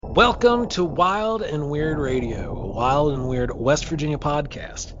Welcome to Wild and Weird Radio, a Wild and Weird West Virginia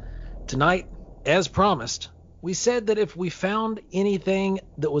podcast. Tonight, as promised, we said that if we found anything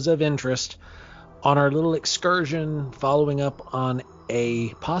that was of interest on our little excursion following up on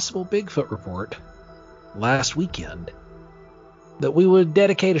a possible Bigfoot report last weekend, that we would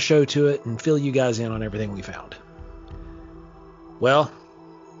dedicate a show to it and fill you guys in on everything we found. Well,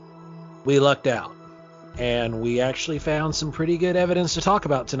 we lucked out. And we actually found some pretty good evidence to talk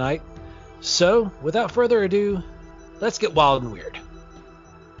about tonight. So, without further ado, let's get wild and weird.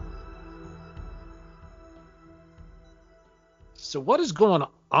 So what is going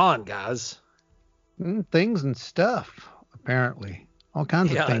on, guys? Things and stuff, apparently. All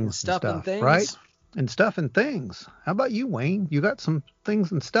kinds of things stuff and things. Right? And stuff and things. How about you, Wayne? You got some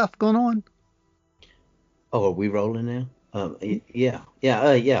things and stuff going on? Oh, are we rolling now? Yeah.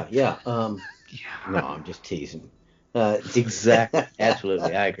 No, I'm just teasing. Exactly.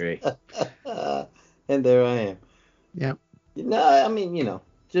 Absolutely. I agree. And there I am. Yeah. No, I mean,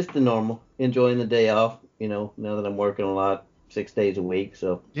 just the normal. Enjoying the day off, now that I'm working a lot, 6 days a week.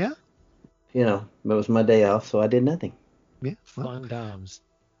 So, yeah. It was my day off, so I did nothing. Yeah. Fun times.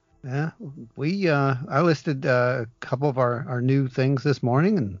 Yeah. I listed a couple of our new things this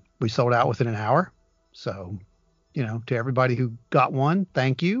morning, and we sold out within an hour. So, to everybody who got one,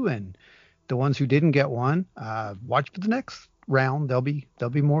 thank you. And the ones who didn't get one, watch for the next round. There'll be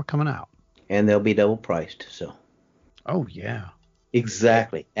more coming out. And they'll be double priced. So. Oh yeah.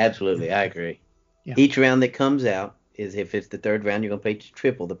 Exactly. Absolutely. I agree. Yeah. Each round that comes out is, if it's the third round, you're gonna pay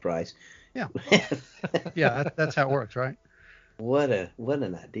triple the price. Yeah. Yeah. That's how it works, right? What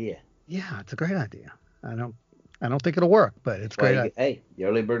an idea. Yeah, it's a great idea. I don't think it'll work, but it's great. Hey, the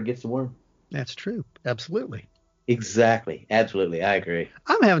early bird gets the worm. That's true. Absolutely. Exactly. Absolutely. I agree.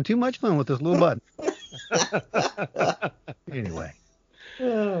 I'm having too much fun with this little button. Anyway.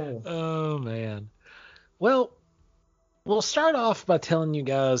 Oh, man. Well, we'll start off by telling you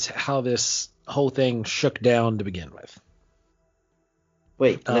guys how this whole thing shook down to begin with.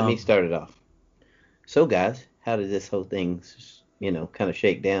 Wait, let me start it off. So, guys, how did this whole thing, kind of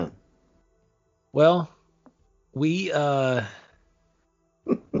shake down? Well, we were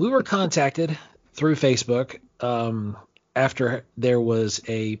contacted through Facebook after there was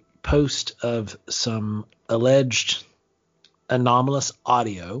a post of some alleged anomalous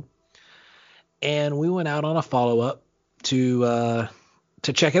audio, and we went out on a follow-up to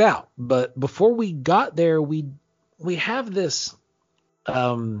check it out. But before we got there, we have this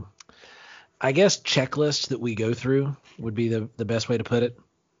I guess checklist that we go through would be the best way to put it.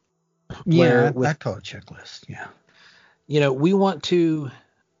 Yeah, I call it a checklist. Yeah. We want to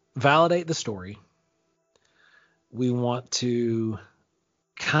validate the story. We want to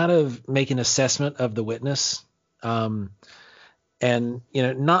kind of make an assessment of the witness. And,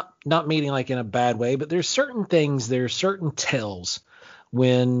 not meaning like in a bad way, but there's certain tells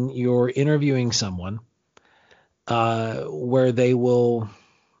when you're interviewing someone where they will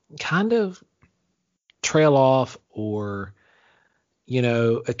kind of trail off, or,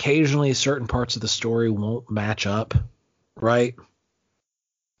 occasionally certain parts of the story won't match up. Right.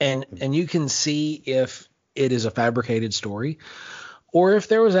 And you can see if it is a fabricated story or if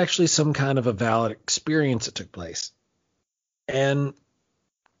there was actually some kind of a valid experience that took place. And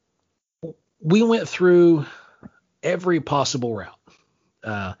we went through every possible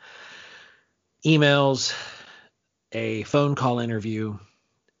route, emails, a phone call interview,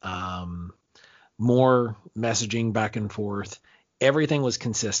 more messaging back and forth. Everything was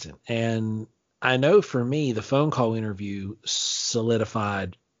consistent. And I know for me, the phone call interview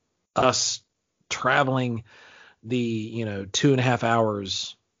solidified us traveling the 2.5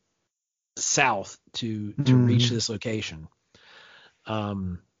 hours south to reach this location.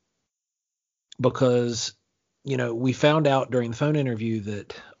 Because we found out during the phone interview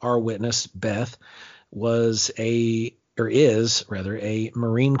that our witness, Beth, is a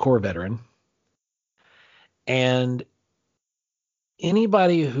Marine Corps veteran. And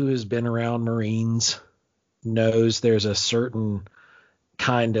anybody who has been around Marines knows there's a certain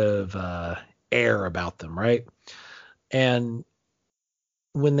kind of air about them, right? And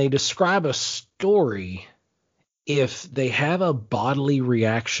when they describe a story, if they have a bodily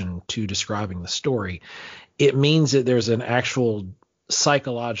reaction to describing the story, it means that there's an actual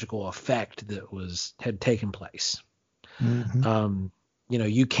psychological effect that had taken place. Mm-hmm.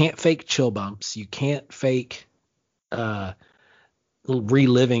 You can't fake chill bumps. You can't fake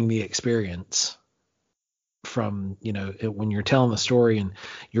reliving the experience from, when you're telling the story and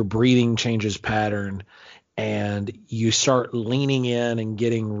your breathing changes pattern and you start leaning in and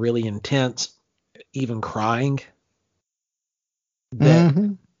getting really intense, even crying.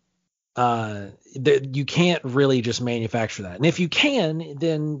 That you can't really just manufacture that. And if you can,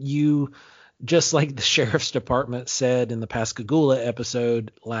 then you, just like the sheriff's department said in the Pascagoula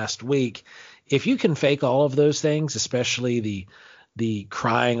episode last week, if you can fake all of those things, especially the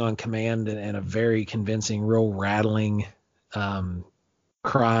crying on command and a very convincing, real rattling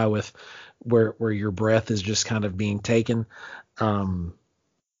cry with where your breath is just kind of being taken,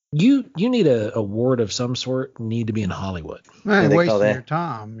 you need a award of some sort. Need to be in Hollywood. Man, they wasting call that- your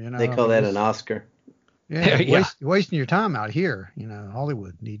time, you know. They call that an Oscar. Yeah, Yeah. wasting your time out here. You know,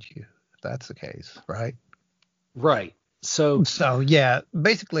 Hollywood needs you if that's the case, right? Right. So yeah,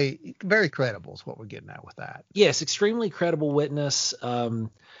 basically, very credible is what we're getting at with that. yes, extremely credible witness.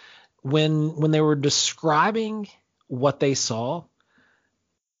 When they were describing what they saw,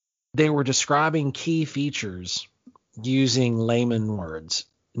 they were describing key features using layman words,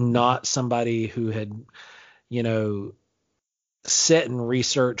 not somebody who had, sat and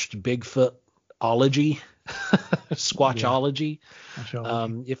researched Bigfootology, Squatchology,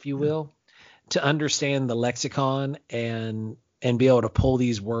 if you will, to understand the lexicon and be able to pull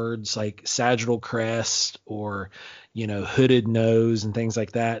these words like sagittal crest or, hooded nose and things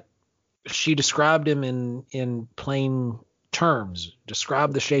like that. She described him in plain terms,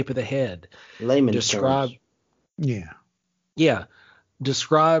 described the shape of the head, Layman described, terms. yeah,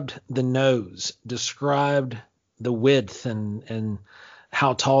 described the nose, described the width and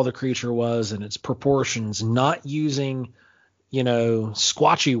how tall the creature was and its proportions, not using,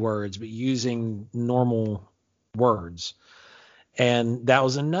 squatchy words, but using normal words. And that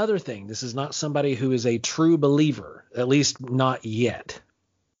was another thing. This is not somebody who is a true believer, at least not yet.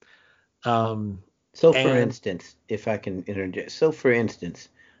 So for instance, if I can interject,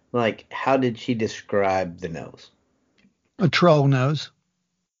 like, how did she describe the nose? A troll nose.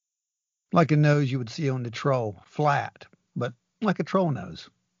 Like a nose you would see on the troll, flat, but like a troll nose.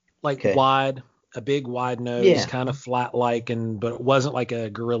 Like wide, a big wide nose, kind of flat but it wasn't like a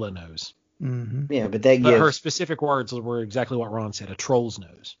gorilla nose. Mm-hmm. Yeah, but her specific words were exactly what Ron said, a troll's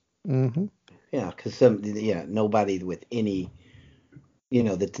nose. Mm-hmm. Yeah, because nobody with any,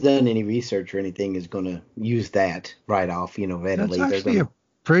 that's done any research or anything is going to use that right off, readily. That's actually a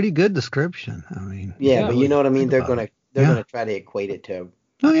pretty good description. I mean, but you know what I mean. They're going to try to equate it to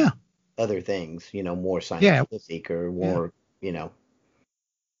other things, more scientific or more, Yeah,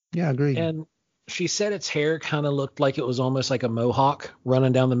 I agree. And she said its hair kind of looked like it was almost like a mohawk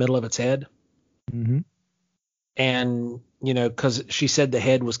running down the middle of its head. Mm-hmm. And, because she said the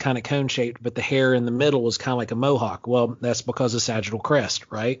head was kind of cone shaped, but the hair in the middle was kind of like a mohawk. Well, that's because of sagittal crest,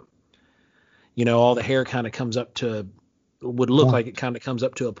 right? All the hair kind of comes up would look like it kind of comes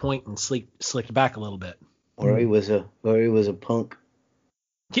up to a point and slicked back a little bit. Or he was a punk.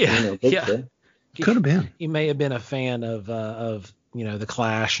 Yeah. Could have been. He may have been a fan of the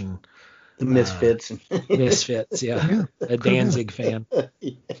Clash and the Misfits. Misfits, yeah. A Danzig fan.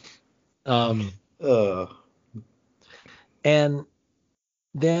 And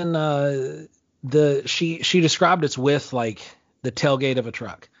then she described its width like the tailgate of a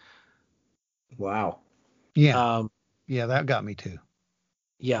truck. Wow. Yeah. That got me too.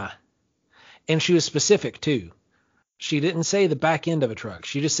 Yeah. And she was specific too. She didn't say the back end of a truck.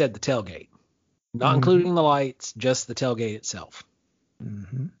 She just said the tailgate. Not including the lights, just the tailgate itself.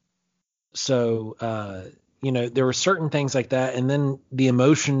 Mm-hmm. So, there were certain things like that. And then the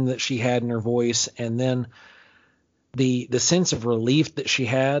emotion that she had in her voice. And then the sense of relief that she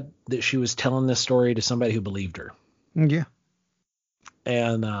had that she was telling this story to somebody who believed her. Yeah.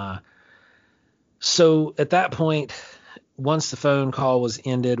 And so at that point, once the phone call was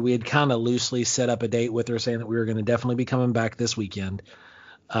ended, we had kind of loosely set up a date with her saying that we were going to definitely be coming back this weekend.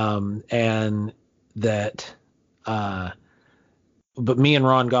 And that, but me and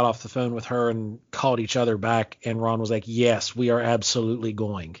Ron got off the phone with her and called each other back. And Ron was like, yes, we are absolutely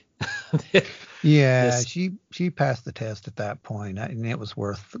going. She passed the test at that point, and it was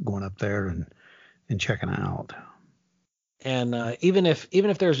worth going up there and checking out. And even if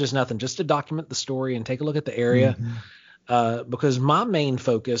there's just nothing, just to document the story and take a look at the area, because my main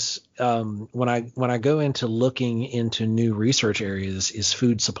focus when I go into looking into new research areas is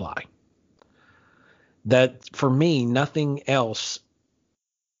food supply. That for me, nothing else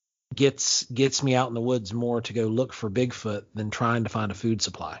gets me out in the woods more to go look for Bigfoot than trying to find a food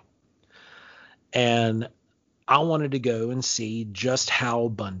supply. And I wanted to go and see just how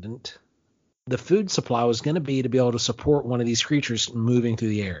abundant the food supply was going to be able to support one of these creatures moving through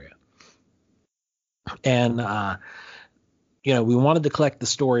the area. And, we wanted to collect the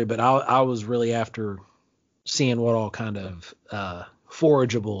story, but I was really after seeing what all kind of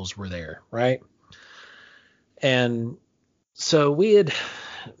forageables were there, right? And So we had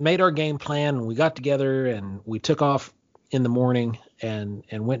made our game plan, and we got together and we took off in the morning and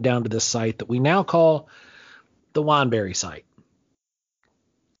went down to this site that we now call the Wineberry site.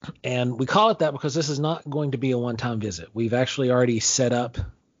 And we call it that because this is not going to be a one-time visit. We've actually already set up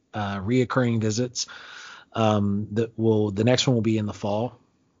reoccurring visits. The next one will be in the fall.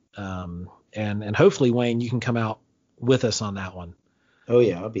 And hopefully, Wayne, you can come out with us on that one. Oh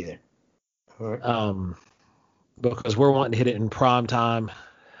yeah, I'll be there. All right. Because we're wanting to hit it in prime time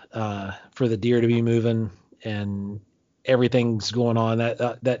for the deer to be moving and everything's going on.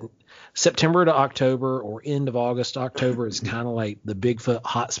 That September to October or end of August, October is kind of like the Bigfoot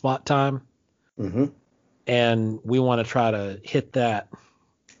hotspot time. Mm-hmm. And we want to try to hit that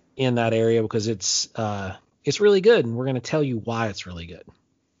in that area because it's really good, and we're going to tell you why it's really good.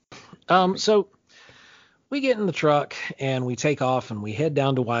 So we get in the truck and we take off and we head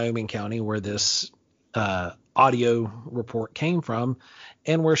down to Wyoming County where this audio report came from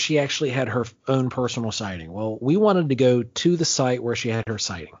and where she actually had her own personal sighting. Well, we wanted to go to the site where she had her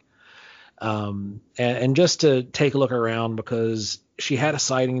sighting. And just to take a look around because she had a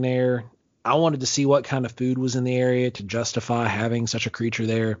sighting there. I wanted to see what kind of food was in the area to justify having such a creature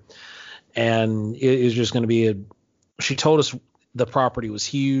there. And it was just going to be she told us the property was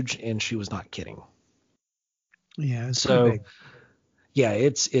huge and she was not kidding. Yeah. It's so big. Yeah,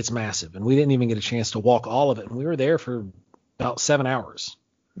 it's massive. And we didn't even get a chance to walk all of it. And we were there for about 7 hours.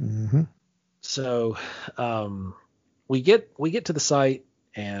 Mm-hmm. So, we get to the site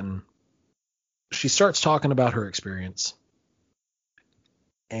and she starts talking about her experience.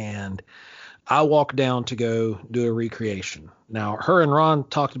 And I walk down to go do a recreation. Now, her and Ron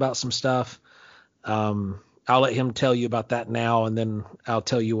talked about some stuff. I'll let him tell you about that now, and then I'll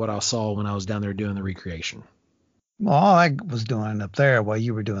tell you what I saw when I was down there doing the recreation. Well, all I was doing up there while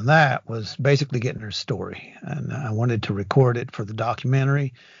you were doing that was basically getting her story. And I wanted to record it for the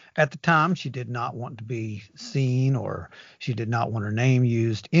documentary. At the time, she did not want to be seen or she did not want her name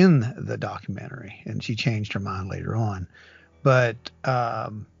used in the documentary. And she changed her mind later on. But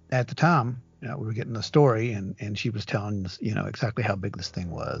at the time, we were getting the story and she was telling us, exactly how big this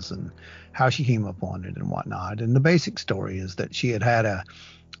thing was and how she came up on it and whatnot. And the basic story is that she had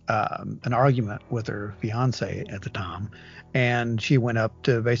an argument with her fiance at the time, and she went up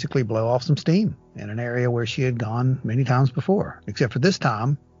to basically blow off some steam in an area where she had gone many times before, except for this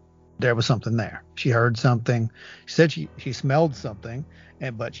time there was something there. She heard something. She said she smelled something,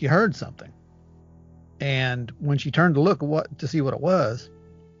 but she heard something. And when she turned to look to see what it was,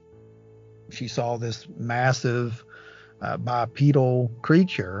 she saw this massive bipedal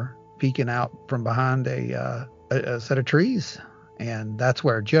creature peeking out from behind a set of trees. And that's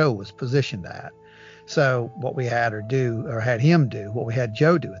where Joe was positioned at. So what we had her do, or had him do, what we had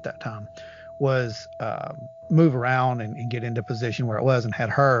Joe do at that time, was move around and get into position where it was, and had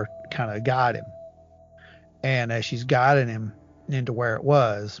her kind of guide him. And as she's guiding him into where it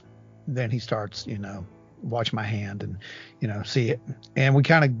was, then he starts, watch my hand and, see it. And we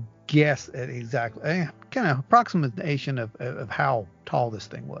kind of guess at exactly, kind of approximation of how tall this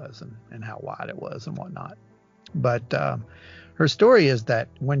thing was and how wide it was and whatnot. But her story is that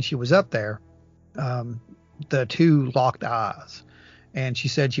when she was up there, the two locked eyes, and she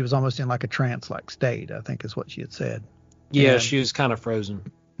said she was almost in like a trance-like state, I think is what she had said. Yeah, she was kind of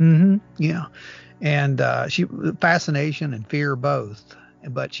frozen. Mm-hmm, yeah. And she fascination and fear both.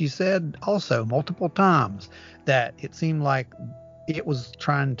 But she said also multiple times that it seemed like it was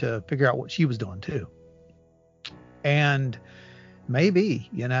trying to figure out what she was doing too. And maybe,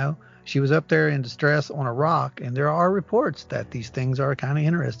 she was up there in distress on a rock, and there are reports that these things are kind of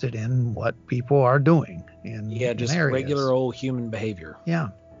interested in what people are doing just areas. Regular old human behavior. Yeah,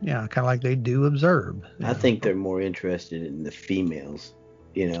 kind of like they do observe. I think they're more interested in the females,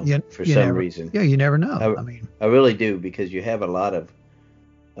 for some never, reason. Yeah, you never know. I really do, because you have a lot of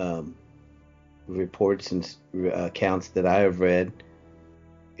reports and accounts that I have read.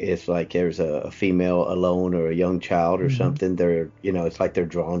 It's like there's a female alone or a young child or mm-hmm. something. They're, it's like they're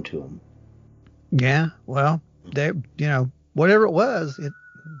drawn to them. Yeah. Well, they, whatever it was,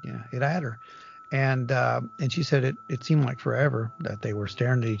 it had her. And she said it seemed like forever that they were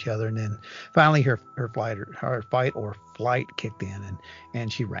staring at each other. And then finally her fight or flight kicked in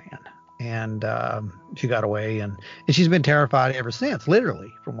and she ran. And she got away. And she's been terrified ever since,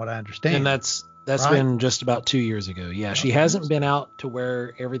 literally, from what I understand. And that's right? Been just about 2 years ago. Yeah, she hasn't been out to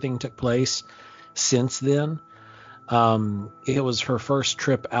where everything took place since then. It was her first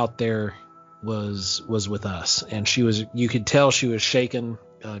trip out there was with us, and you could tell she was shaken.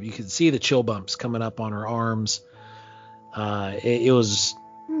 You could see the chill bumps coming up on her arms. It was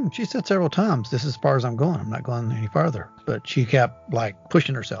She said several times, "This is as far as I'm going. I'm not going any farther." But she kept like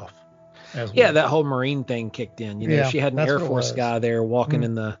pushing herself. Yeah, that whole Marine thing kicked in. She had an Air Force guy there walking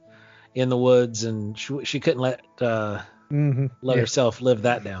in the woods, and she couldn't let herself live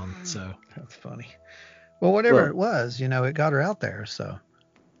that down. So that's funny. Well, whatever it was, it got her out there. So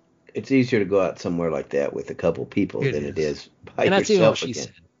it's easier to go out somewhere like that with a couple people than it is by and yourself. that's even what she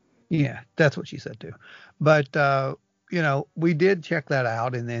said. Yeah, that's what she said too. But we did check that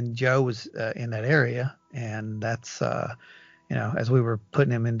out, and then Joe was in that area, and that's as we were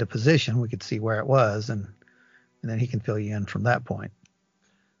putting him into position, we could see where it was, and then he can fill you in from that point.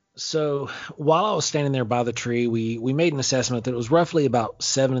 So while I was standing there by the tree, we made an assessment that it was roughly about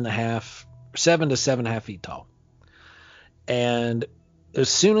 7 to 7.5 feet tall. And as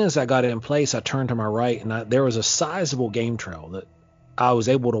soon as I got it in place, I turned to my right, and there was a sizable game trail that I was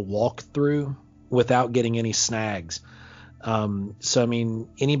able to walk through without getting any snags. So, I mean,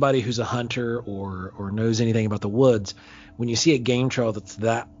 anybody who's a hunter or knows anything about the woods, when you see a game trail that's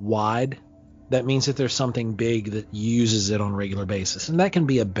that wide, that means that there's something big that uses it on a regular basis. And that can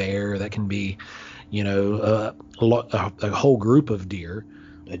be a bear, that can be, a whole group of deer.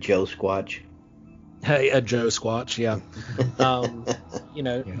 A Joe Squatch. Hey, a Joe Squatch, yeah.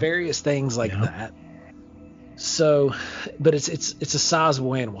 Various things like that. So, but it's a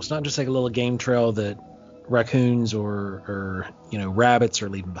sizable animal. It's not just like a little game trail that raccoons or rabbits are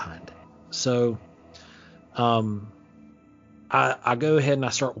leaving behind. So, I go ahead and I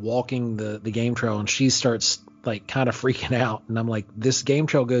start walking the game trail, and she starts like kind of freaking out, and I'm like, this game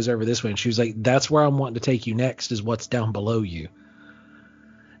trail goes over this way, and she was like, that's where I'm wanting to take you next, is what's down below you.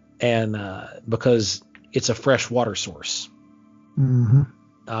 And because it's a fresh water source. Mm-hmm.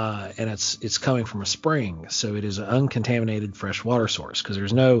 And it's coming from a spring, so it is an uncontaminated fresh water source, because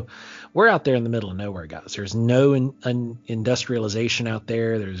we're out there in the middle of nowhere, guys. There's no industrialization out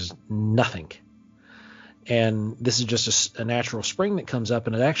there. There's nothing. And this is just a natural spring that comes up,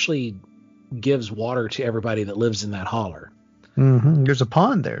 and it actually gives water to everybody that lives in that holler. Mm-hmm. There's a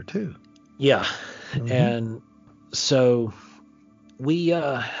pond there too. Yeah. Mm-hmm. And so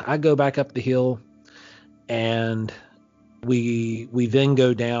I go back up the hill, and we then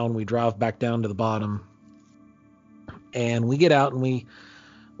go down, we drive back down to the bottom, and we get out and we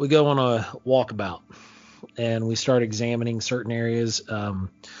go on a walkabout, and we start examining certain areas.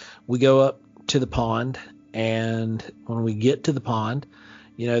 We go up to the pond, and when we get to the pond,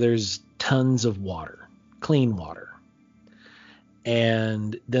 there's tons of water, clean water.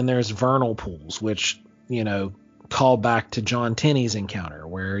 And then there's vernal pools, which, call back to John Tenney's encounter,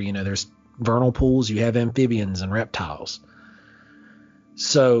 where, there's vernal pools, you have amphibians and reptiles.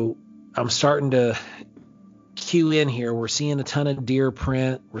 So I'm starting to cue in here. We're seeing a ton of deer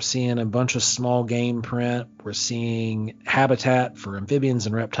print. We're seeing a bunch of small game print. We're seeing habitat for amphibians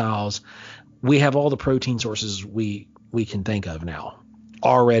and reptiles. We have all the protein sources we can think of now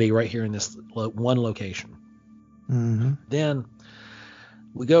already right here in this one location. Mm-hmm. Then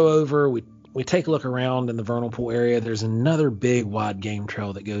we go over, we take a look around in the vernal pool area. There's another big wide game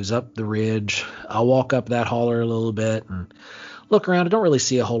trail that goes up the ridge. I walk up that holler a little bit and look around. I don't really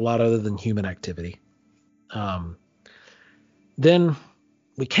see a whole lot other than human activity. Then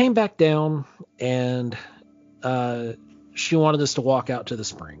we came back down, and she wanted us to walk out to the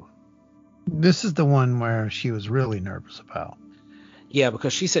spring. This is the one where she was really nervous about. Yeah,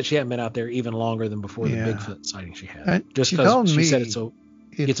 because she said she hadn't been out there even longer than before the Bigfoot sighting she had. And just because she said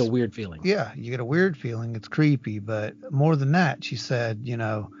it's a weird feeling. Yeah, you get a weird feeling. It's creepy, but more than that, she said,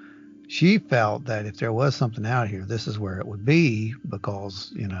 she felt that if there was something out here, this is where it would be,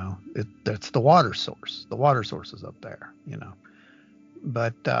 because, that's the water source. The water source is up there,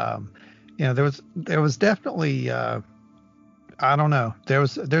 But, there was definitely, I don't know.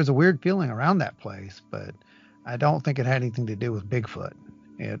 There's a weird feeling around that place, but I don't think it had anything to do with Bigfoot.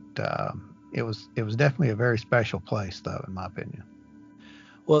 It was definitely a very special place, though, in my opinion.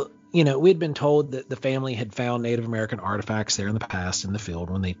 Well, we'd been told that the family had found Native American artifacts there in the past in the field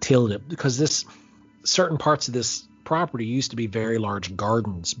when they tilled it, because certain parts of this property used to be very large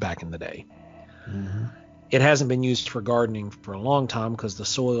gardens back in the day. Mm-hmm. It hasn't been used for gardening for a long time because the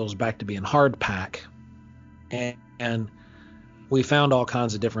soil's back to being hard pack, and we found all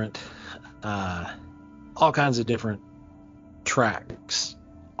kinds of different tracks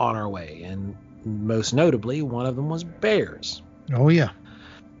on our way, and most notably, one of them was bears. Oh yeah.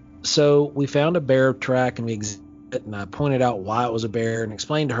 So we found a bear track, and and I pointed out why it was a bear and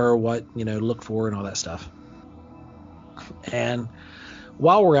explained to her what to look for and all that stuff. And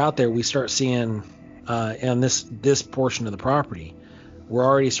while we're out there, we start seeing in this portion of the property, we're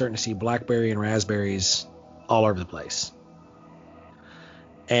already starting to see blackberry and raspberries all over the place.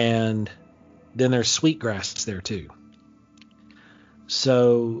 And then there's sweetgrass there too.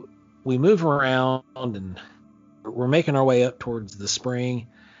 So we move around and we're making our way up towards the spring.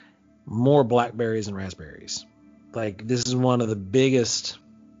 More blackberries and raspberries. Like, this is one of the biggest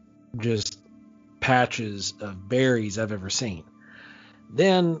just patches of berries I've ever seen.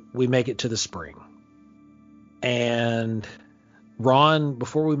 Then we make it to the spring. And Ron,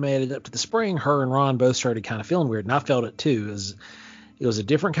 before we made it up to the spring, her and Ron both started kind of feeling weird. And I felt it too. It was a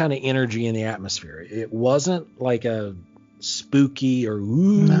different kind of energy in the atmosphere. It wasn't like a spooky or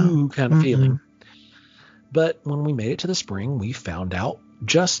ooh kind of feeling. But when we made it to the spring, we found out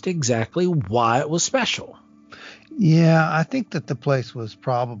just exactly why it was special. Yeah, I think that the place was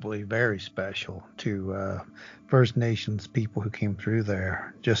probably very special to First Nations people who came through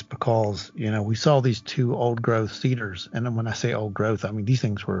there, just because, we saw these 2 old growth cedars. And when I say old growth, I mean, these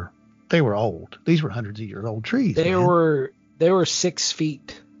things were old. These were hundreds of years old trees. They were 6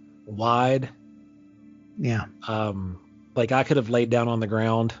 feet wide. Yeah. Like, I could have laid down on the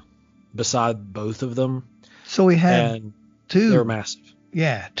ground beside both of them. So we had 2. They were massive.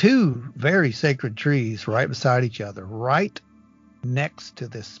 Yeah, 2 very sacred trees right beside each other, right next to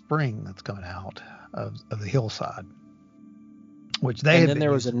this spring that's coming out of the hillside. Which they and then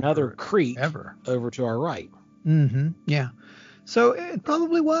there was another creek over to our right. Mm-hmm. Yeah. So it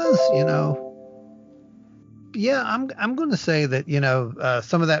probably was, Yeah, I'm going to say that,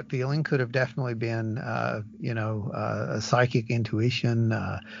 some of that feeling could have definitely been, a psychic intuition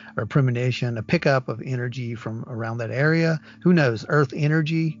or premonition, a pickup of energy from around that area. Who knows? Earth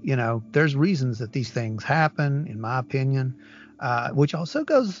energy, there's reasons that these things happen, in my opinion, which also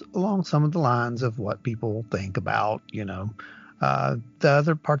goes along some of the lines of what people think about, the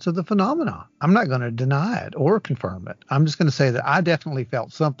other parts of the phenomena. I'm not going to deny it or confirm it. I'm just going to say that I definitely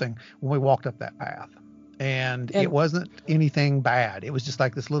felt something when we walked up that path. And it wasn't anything bad. It was just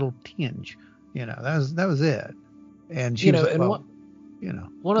like this little tinge, that was it. And she was like,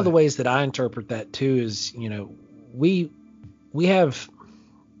 one of the ways that I interpret that too is, we have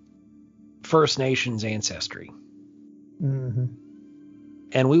First Nations ancestry. Mm-hmm.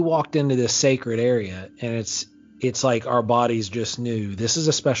 And we walked into this sacred area, and it's like our bodies just knew this is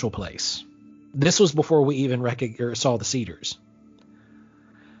a special place. This was before we even saw the cedars.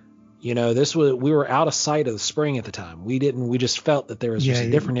 We were out of sight of the spring at the time. We just felt that there was just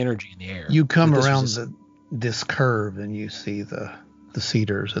a different energy in the air. You come around this curve and you see the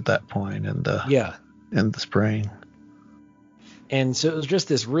cedars at that point and the spring. And so it was just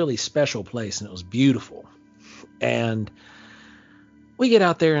this really special place, and it was beautiful. And we get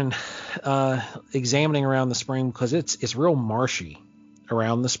out there and examining around the spring, because it's real marshy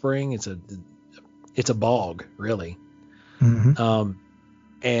around the spring. It's a bog, really. Mm-hmm.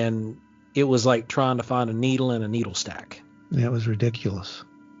 And it was like trying to find a needle in a needle stack. Yeah, it was ridiculous.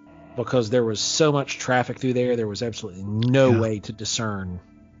 Because there was so much traffic through there, there was absolutely no way to discern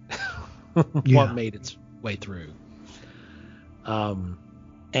what made its way through.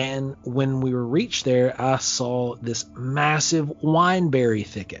 And when we reached there, I saw this massive wineberry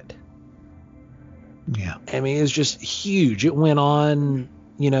thicket. Yeah. I mean, it was just huge. It went on,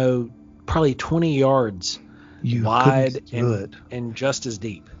 probably 20 yards. Wide and just as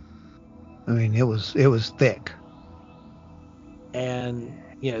deep. I mean, it was thick. And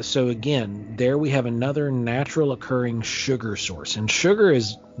so again, there we have another natural occurring sugar source, and sugar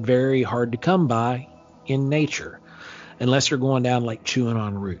is very hard to come by in nature unless you're going down like chewing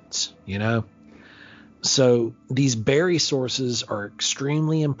on roots, So these berry sources are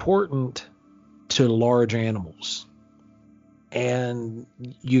extremely important to large animals. And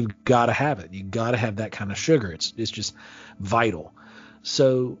you've got to have it. You've got to have that kind of sugar. It's just vital.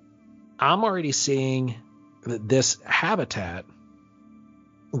 So I'm already seeing that this habitat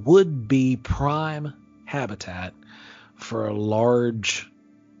would be prime habitat for a large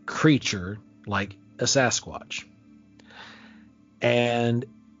creature like a Sasquatch. And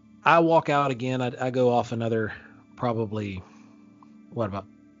I walk out again. I go off another probably, about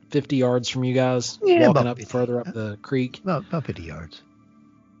 50 yards from you guys, walking up further up the creek. About 50 yards.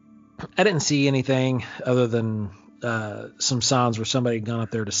 I didn't see anything other than some signs where somebody had gone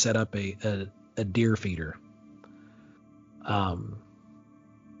up there to set up a deer feeder.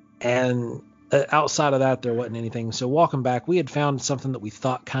 And outside of that, there wasn't anything. So walking back, we had found something that we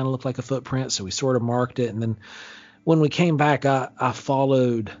thought kind of looked like a footprint, so we sort of marked it. And then when we came back, I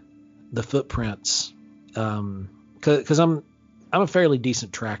followed the footprints because I'm a fairly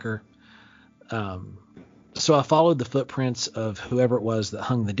decent tracker. So I followed the footprints of whoever it was that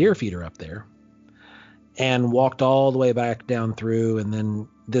hung the deer feeder up there and walked all the way back down through, and then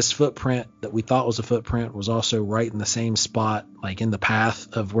this footprint that we thought was a footprint was also right in the same spot, like in the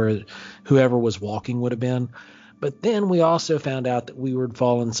path of where whoever was walking would have been. But then we also found out that we were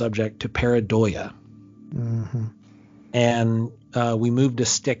fallen subject to pareidoia. Mm-hmm. And we moved a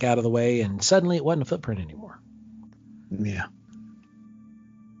stick out of the way, and suddenly it wasn't a footprint anymore. Yeah.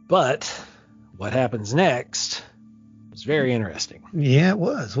 But what happens next was very interesting. Yeah, it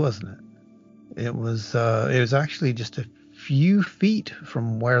was, wasn't it? It was actually just a few feet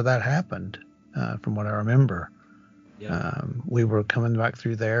from where that happened, from what I remember. Yeah. We were coming back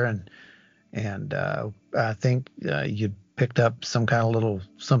through there, and I think you picked up some kind of little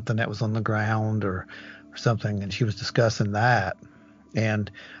something that was on the ground or something, and she was discussing that.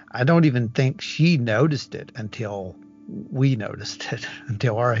 And I don't even think she noticed it until we noticed it,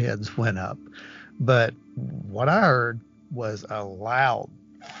 until our heads went up. But what I heard was a loud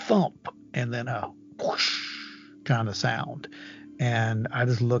thump and then a whoosh kind of sound. And I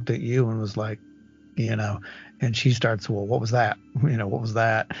just looked at you and was like, and she starts, well, what was that? What was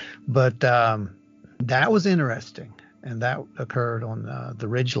that? But that was interesting. And that occurred on the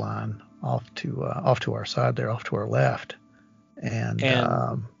ridge line off to our side there, off to our left. And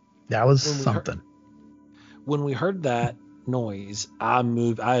that was something. When we heard that noise, I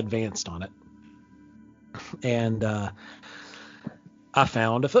advanced on it. And I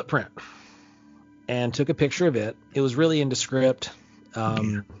found a footprint and took a picture of it. It was really indescript.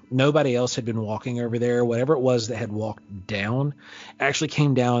 Nobody else had been walking over there. Whatever it was that had walked down actually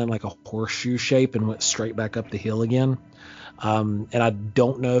came down in like a horseshoe shape and went straight back up the hill again. And I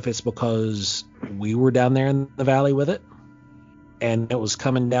don't know if it's because we were down there in the valley with it and it was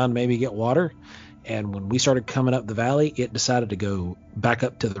coming down to maybe get water. And when we started coming up the valley, it decided to go back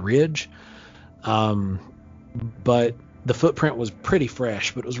up to the ridge. But the footprint was pretty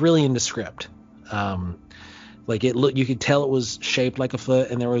fresh, but it was really indescript. Like you could tell it was shaped like a foot,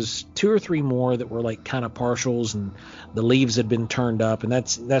 and there was 2 or 3 more that were like kind of partials, and the leaves had been turned up, and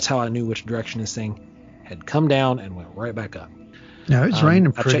that's how I knew which direction this thing had come down and went right back up. Now it's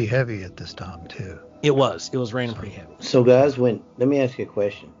raining pretty heavy at this time too. It was raining pretty heavy. So guys, let me ask you a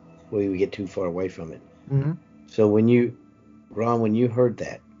question before we get too far away from it. Mm-hmm. So when you heard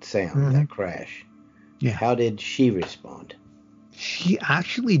that sound, Mm-hmm. that crash, yeah, how did she respond? She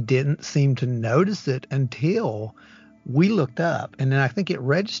actually didn't seem to notice it until we looked up, and then I think it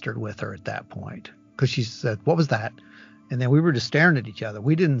registered with her at that point because she said, "What was that?" And then we were just staring at each other.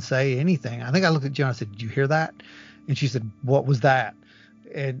 We didn't say anything. I think I looked at Joan and I said, "Did you hear that?" And she said, "What was that?"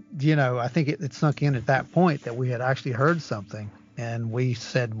 And I think it sunk in at that point that we had actually heard something, and we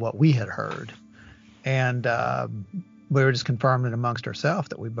said what we had heard, and we were just confirming amongst ourselves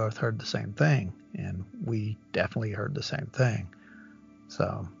that we both heard the same thing, and we definitely heard the same thing.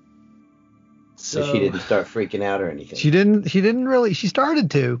 So she didn't start freaking out or anything. She didn't really. She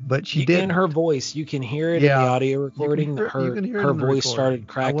started to, but she didn't. In her voice, you can hear it in the audio recording. Her voice started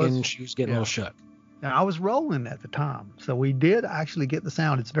cracking. She was getting a little shook. Now, I was rolling at the time, so we did actually get the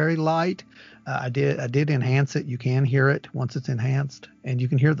sound. It's very light. I did enhance it. You can hear it once it's enhanced, and you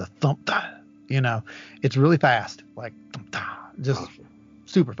can hear the thump. It's really fast, like just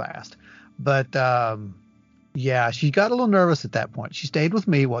super fast. But she got a little nervous at that point. She stayed with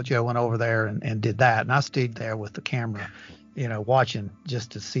me while Joe went over there and did that, and I stayed there with the camera, watching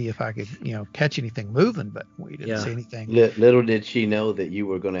just to see if I could, catch anything moving, but we didn't see anything. Little did she know that you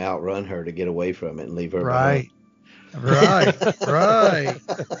were going to outrun her to get away from it and leave her behind. Right.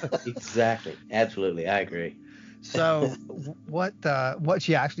 Exactly. Absolutely. I agree. So what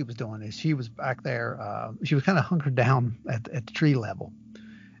she actually was doing is she was back there. She was kind of hunkered down at the tree level,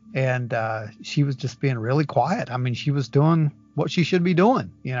 and she was just being really quiet. I mean, she was doing what she should be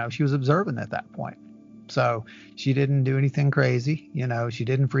doing. She was observing at that point. So she didn't do anything crazy. She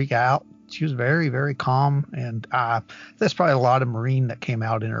didn't freak out. She was very, very calm. And there's probably a lot of Marine that came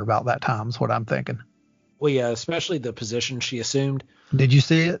out in her about that time is what I'm thinking. Well, yeah, especially the position she assumed. Did you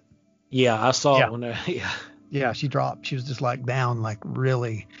see it? Yeah, I saw it when Yeah, she dropped. She was just like down, like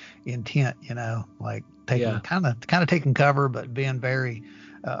really intent, like taking kind of taking cover, but being very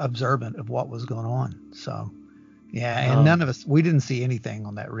observant of what was going on. So, and none of us, we didn't see anything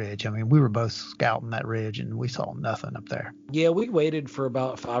on that ridge. I mean, we were both scouting that ridge and we saw nothing up there. Yeah, we waited for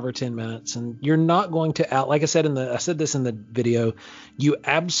about 5 or 10 minutes, and you're not going to like I said I said this in the video, you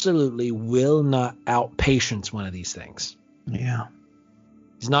absolutely will not out patience one of these things. Yeah.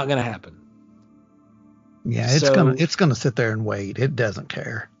 It's not going to happen. Yeah, it's gonna sit there and wait. It doesn't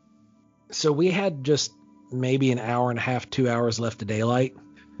care. So we had just maybe an hour and a half, 2 hours left of daylight.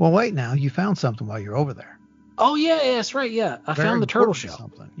 Well, wait now. You found something while you're over there. Oh yeah, that's right. Yeah, I found the turtle shell.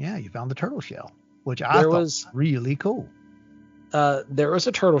 Something. Yeah, you found the turtle shell, which I thought was really cool. there was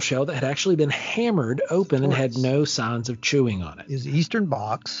a turtle shell that had actually been hammered open and had no signs of chewing on it. It was an Eastern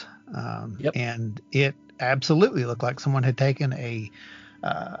box, Yep. and it absolutely looked like someone had taken a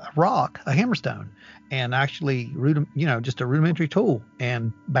rock, a hammerstone, and actually just a rudimentary tool,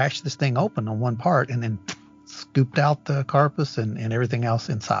 and bashed this thing open on one part, and then scooped out the carpus and everything else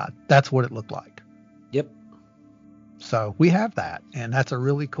inside. That's what it looked like. Yep. So we have that, and that's a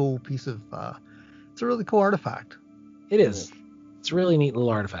really cool piece of it's a really cool artifact. It is. It's a really neat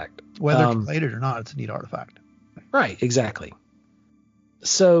little artifact. Whether it's related or not, it's a neat artifact. Right, exactly.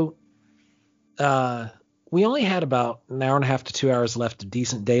 So we only had about an hour and a half to 2 hours left of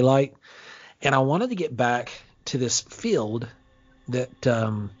decent daylight, and I wanted to get back to this field that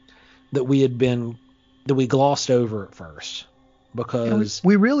we glossed over at first, because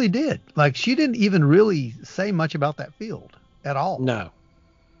we really did. Like, she didn't even really say much about that field at all. No.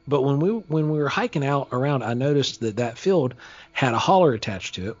 But when we were hiking out around, I noticed that field had a holler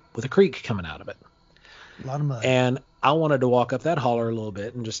attached to it with a creek coming out of it. A lot of mud. And I wanted to walk up that holler a little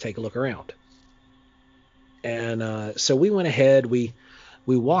bit and just take a look around. And so we went ahead. We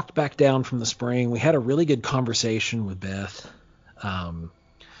walked back down from the spring. We had a really good conversation with Beth,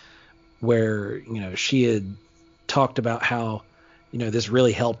 where she had talked about how this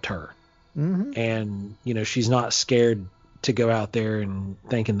really helped her, and she's not scared to go out there and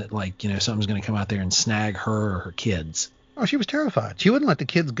thinking that something's going to come out there and snag her or her kids. Oh, she was terrified. She wouldn't let the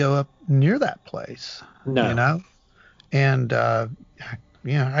kids go up near that place. No. And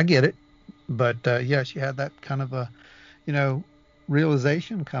I get it. But she had that kind of a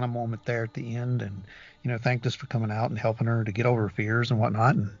realization kind of moment there at the end, and thanked us for coming out and helping her to get over her fears and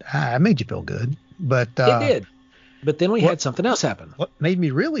whatnot, and it made you feel good. But it did. But then we had something else happen. What made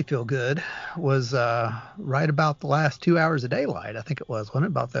me really feel good was right about the last 2 hours of daylight. I think it was, wasn't it?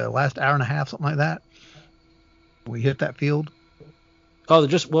 About the last hour and a half, something like that. We hit that field. Oh,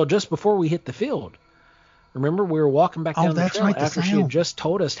 just before we hit the field. Remember, we were walking back down the trail after she had just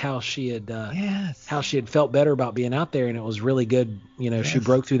told us how she had felt better about being out there, and it was really good. She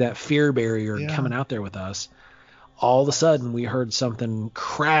broke through that fear barrier coming out there with us. All of a sudden, we heard something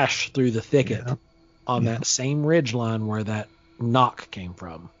crash through the thicket on that same ridge line where that knock came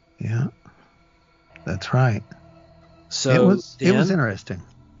from. Yeah, that's right. So it was interesting.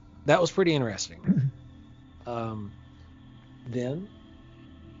 That was pretty interesting. Then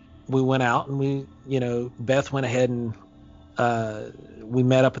we went out and Beth went ahead and we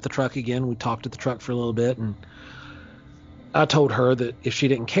met up at the truck again. We talked at the truck for a little bit, and I told her that if she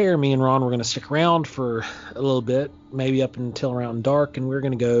didn't care, me and Ron were going to stick around for a little bit, maybe up until around dark, and we were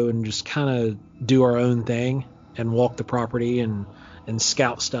going to go and just kind of do our own thing and walk the property and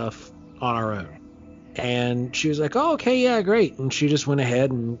scout stuff on our own. And she was like, oh, okay, yeah, great. And she just went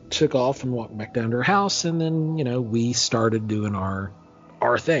ahead and took off and walked back down to her house, and then, we started doing our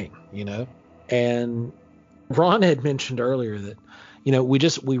thing, And Ron had mentioned earlier that,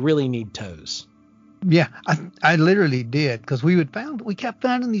 we really need toes. Yeah, I literally did, because we kept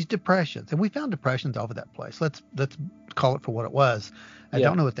finding these depressions, and we found depressions all over that place. Let's call it for what it was. I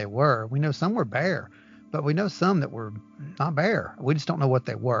don't know what they were. We know some were bare, but we know some that were not bare. We just don't know what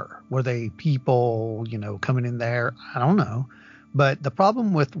they were. Were they people, coming in there? I don't know. But the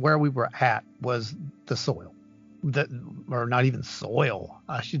problem with where we were at was the soil, or not even soil.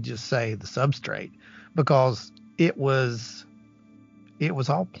 I should just say the substrate, because it was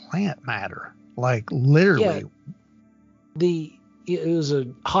all plant matter. Like, literally. Yeah, it was a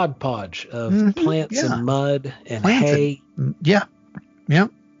hodgepodge of plants and mud and hay. Yeah,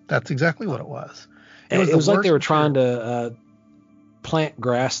 that's exactly what it was. It was like they were trying to plant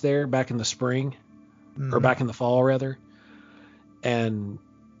grass there back in the spring, or back in the fall rather, and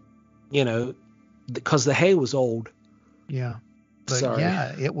because the hay was old. Yeah, but sorry.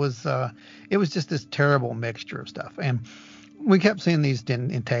 Yeah, it was just this terrible mixture of stuff, and we kept seeing these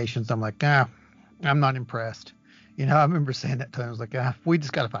indentations. I'm like, I'm not impressed. I remember saying that to him. I was like, we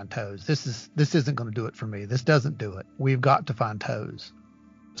just got to find toes. This isn't going to do it for me. This doesn't do it. We've got to find toes.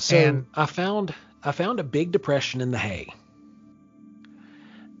 So I found a big depression in the hay,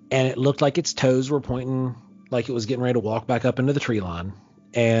 and it looked like its toes were pointing like it was getting ready to walk back up into the tree line,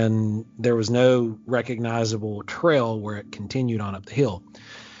 and there was no recognizable trail where it continued on up the hill.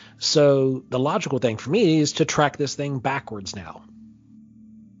 So the logical thing for me is to track this thing backwards now.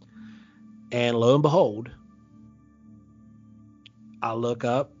 And lo and behold, I look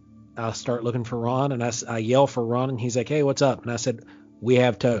up, I start looking for Ron, and I yell for Ron, and he's like, hey, what's up? And I said, we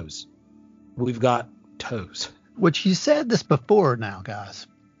have toes. We've got toes. Which you said this before now, guys.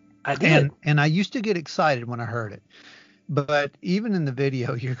 I did. And I used to get excited when I heard it. But even in the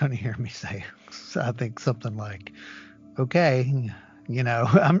video, you're going to hear me say, I think something like, okay,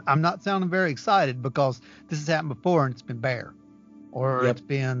 I'm not sounding very excited because this has happened before and it's been bear, or Yep. it's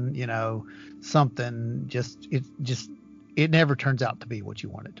been, something it never turns out to be what you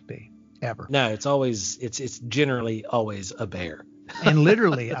want it to be, ever. No, it's generally always a bear. And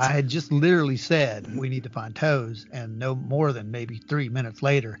literally, I had just literally said we need to find toes, and no more than maybe 3 minutes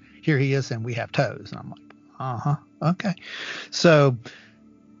later, here he is and we have toes, and I'm like, okay. So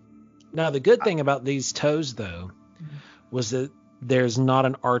Now, the good thing about these toes, though, was that there's not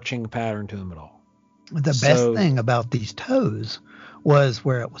an arching pattern to them at all. the best thing about these toes was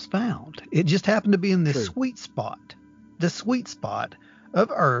where it was found. It just happened to be in this True. the sweet spot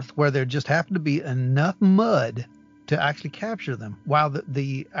of Earth where there just happened to be enough mud to actually capture them, while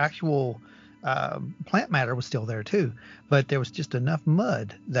the actual plant matter was still there too. But there was just enough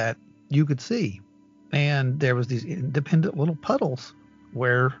mud that you could see, and there was these independent little puddles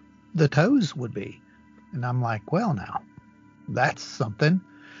where the toes would be. And I'm like, well, now that's something.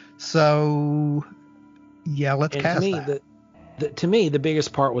 So yeah, let's And cast to me, that. to me, the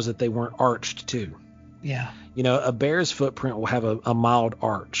biggest part was that they weren't arched too. Yeah. A bear's footprint will have a mild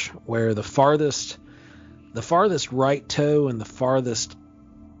arch, where the farthest right toe and the farthest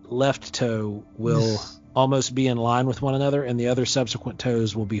left toe will almost be in line with one another, and the other subsequent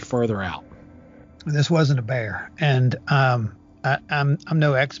toes will be further out. This wasn't a bear, and I'm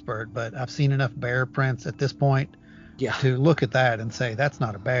no expert, but I've seen enough bear prints at this point to look at that and say that's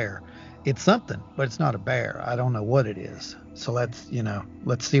not a bear. It's something, but it's not a bear. I don't know what it is. So let's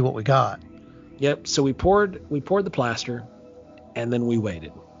see what we got. Yep. So we poured the plaster, and then we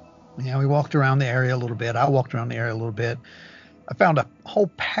waited. Yeah, we walked around the area a little bit. I walked around the area a little bit. I found a whole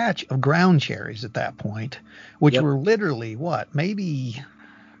patch of ground cherries at that point, which were literally maybe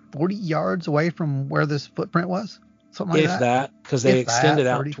 40 yards away from where this footprint was, something like that. If that, because they extended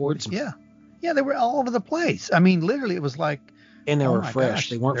out 30, towards 40, me. Yeah, they were all over the place. I mean, literally, it was like. And they were fresh. Gosh,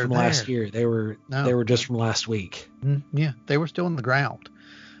 they weren't from last year. They were just from last week. Yeah, they were still in the ground.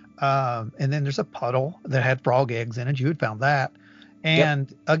 And then there's a puddle that had frog eggs in it. You had found that.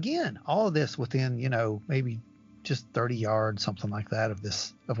 And again, all of this within, maybe just 30 yards, something like that,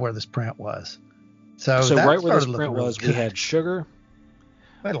 of where this print was. So right where this print was, we had sugar.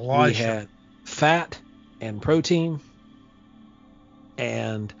 We had fat and protein,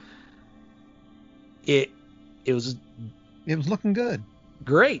 and it was looking good.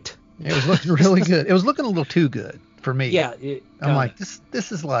 Great. It was looking really good. It was looking a little too good for me. Yeah. I'm like,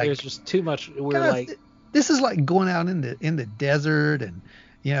 this is like. There's just too much. This is like going out in the desert and,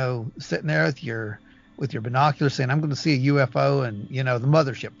 sitting there with your binoculars saying, I'm going to see a UFO, and, the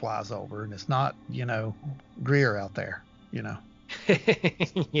mothership flies over and it's not, Greer out there, Yeah,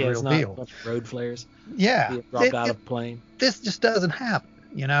 it's not a bunch of road flares. Yeah. Dropped out of a plane. This just doesn't happen,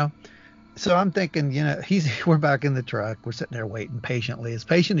 So I'm thinking, we're back in the truck. We're sitting there waiting patiently, as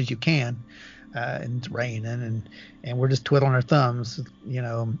patient as you can. And it's raining, and we're just twiddling our thumbs,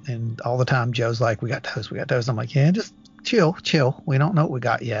 and all the time Joe's like, we got toes. I'm like, yeah, just chill. We don't know what we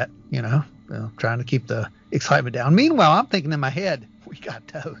got yet, trying to keep the excitement down. Meanwhile, I'm thinking in my head, we got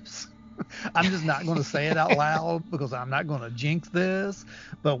toes. I'm just not going to say it out loud because I'm not going to jinx this,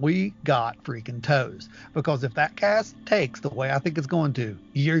 but we got freaking toes. Because if that cast takes the way I think it's going to,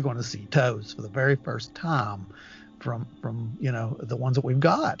 you're going to see toes for the very first time from the ones that we've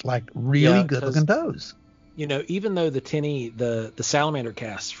got, like really good looking toes. Even though the salamander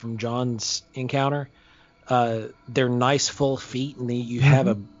casts from John's encounter, they're nice full feet, and you have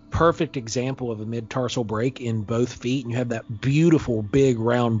a perfect example of a mid-tarsal break in both feet, and you have that beautiful big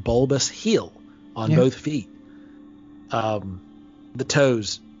round bulbous heel on both feet. The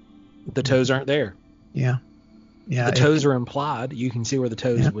toes aren't there. Yeah. The toes are implied. You can see where the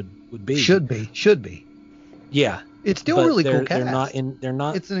toes would be. Should be. Yeah. It's still really cool cast. They're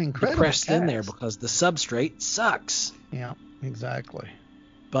not. It's an incredible pressed cast in there because the substrate sucks. Yeah, exactly.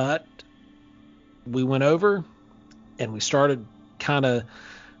 But we went over and we started kind of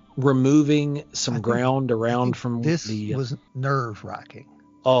removing some ground around from this was nerve wracking.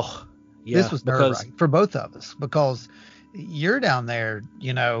 Oh, yeah. This was nerve wracking for both of us because you're down there,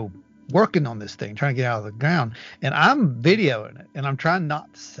 working on this thing, trying to get out of the ground, and I'm videoing it, and I'm trying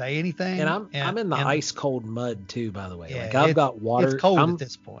not to say anything. And I'm in the ice cold mud too, by the way. Yeah, like I've got water. It's cold at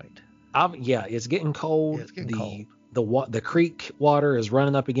this point. It's getting cold. Yeah, it's getting cold. The creek water is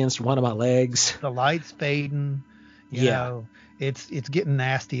running up against one of my legs. The light's fading. You know, it's getting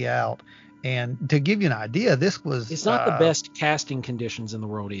nasty out. And to give you an idea, it's not the best casting conditions in the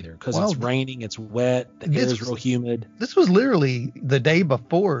world either, because it's raining, it's wet, the air is real humid. This was literally the day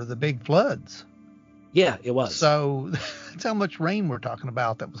before the big floods. Yeah, it was. So that's how much rain we're talking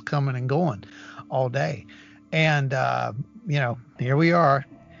about that was coming and going all day. And, here we are.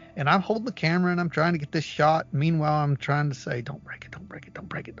 And I'm holding the camera and I'm trying to get this shot. Meanwhile, I'm trying to say, don't break it, don't break it, don't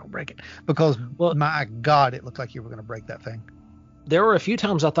break it, don't break it. Because, my God, it looked like you were going to break that thing. There were a few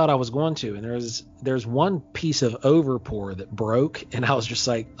times I thought I was going to, and there's one piece of overpour that broke, and I was just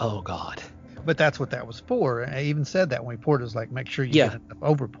like, oh, God. But that's what that was for. I even said that when we poured, it was like, make sure you get enough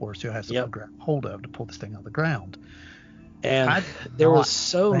overpour so you have something to grab hold of to pull this thing out of the ground. And there was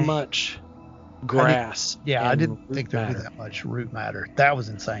so much grass. I didn't think there'd be that much root matter. That was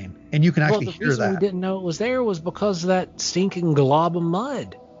insane. And you can actually hear that. The reason we didn't know it was there was because of that stinking glob of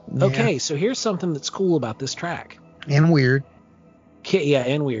mud. Yeah. Okay, so here's something that's cool about this track. And weird. Yeah,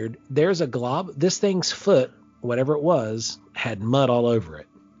 and weird. There's a glob. This thing's foot, whatever it was, had mud all over it.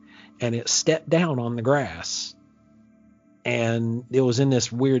 And it stepped down on the grass. And it was in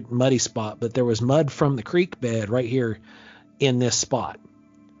this weird muddy spot. But there was mud from the creek bed right here in this spot.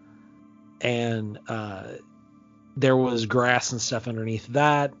 And there was grass and stuff underneath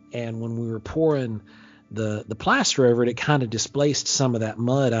that. And when we were pouring the plaster over it, it kind of displaced some of that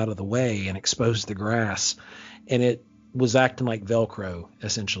mud out of the way and exposed the grass. And it was acting like Velcro,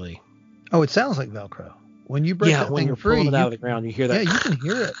 essentially. Oh, it sounds like Velcro. When you break that when thing you're free, pulling it out of the ground, you hear that. Yeah, you can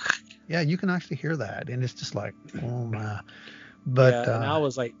hear it. Yeah, you can actually hear that. And it's just like, oh, my. But and I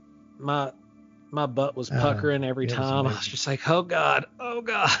was like, my butt was puckering every time. I was just like, oh, God.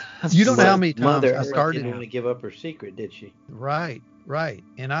 You don't know how many times Mother I started. Didn't want to give up her secret, did she? Right.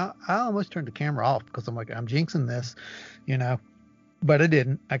 And I almost turned the camera off because I'm like, I'm jinxing this, But I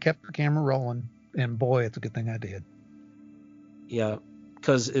didn't. I kept the camera rolling. And, boy, it's a good thing I did. Yeah,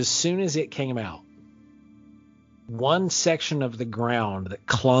 because as soon as it came out, one section of the ground that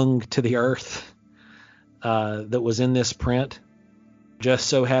clung to the earth that was in this print just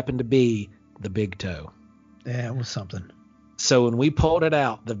so happened to be the big toe. Yeah, it was something. So when we pulled it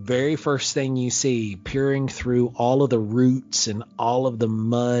out, the very first thing you see peering through all of the roots and all of the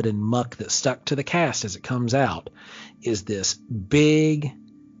mud and muck that stuck to the cast as it comes out is this big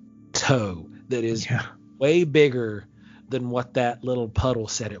toe that is way bigger than what that little puddle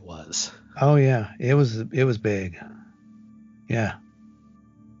said it was. Oh yeah, it was big. Yeah.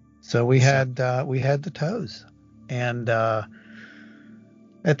 So we had the toes, and at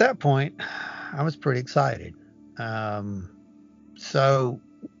that point, I was pretty excited. So,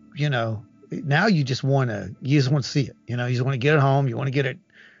 now you just want to see it. You just want to get it home. You want to get it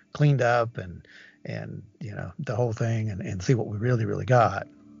cleaned up and the whole thing and see what we really, really got.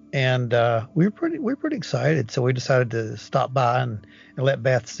 And we were pretty excited. So we decided to stop by and let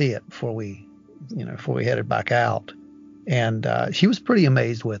Beth see it before we headed back out. And she was pretty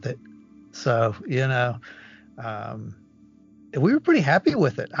amazed with it. So, we were pretty happy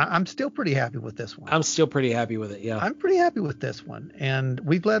with it. I'm still pretty happy with this one. I'm still pretty happy with it, yeah. I'm pretty happy with this one. And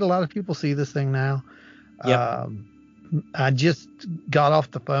we've let a lot of people see this thing now. Yep. I just got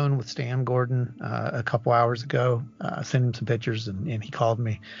off the phone with Stan Gordon a couple hours ago, sent him some pictures, and he called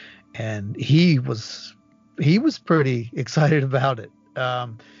me. And he was pretty excited about it.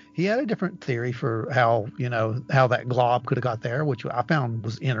 He had a different theory for how that glob could have got there, which I found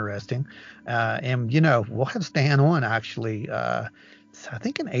was interesting. And we'll have Stan on actually, I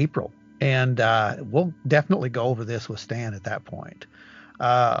think in April, and we'll definitely go over this with Stan at that point.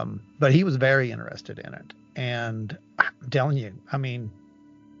 But he was very interested in it, and I'm telling you, I mean,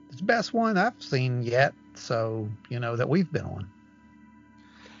 it's the best one I've seen yet. So that we've been on.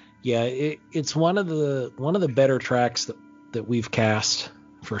 Yeah, it's one of the better tracks that we've cast.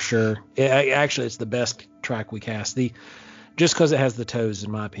 For sure. Actually, it's the best track we cast. Just because it has the toes, in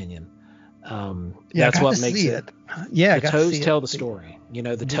my opinion. That's what makes it. Yeah, the toes tell the story.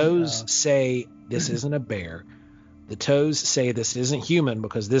 The toes say this isn't a bear. The toes say this isn't human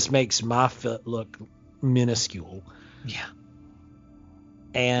because this makes my foot look minuscule. Yeah.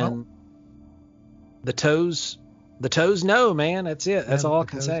 And the toes know, man. That's it. That's all I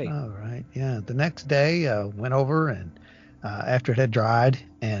can say. All right. Yeah. The next day, went over and. After it had dried,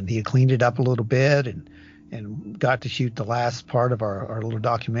 and he had cleaned it up a little bit and got to shoot the last part of our little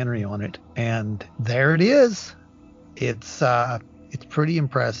documentary on it. And there it is. It's pretty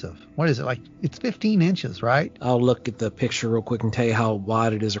impressive. What is it like? It's 15 inches, right? I'll look at the picture real quick and tell you how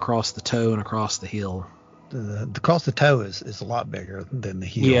wide it is across the toe and across the heel. Across the toe is a lot bigger than the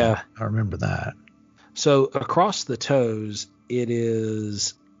heel. Yeah. I remember that. So across the toes, it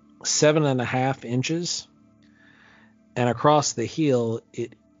is 7.5 inches. And across the heel,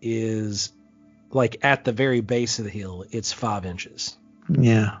 it is like at the very base of the heel, it's 5 inches.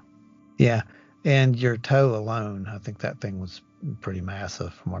 Yeah. Yeah. And your toe alone, I think that thing was pretty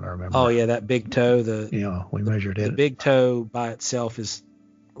massive from what I remember. Oh, yeah. That big toe, we measured it. The big toe by itself is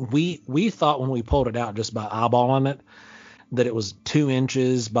we thought when we pulled it out just by eyeballing it that it was 2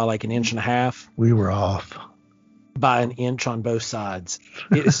 inches by like an inch and a half. We were off by an inch on both sides.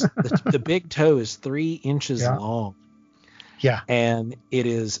 It is the big toe is 3 inches long. Yeah. And it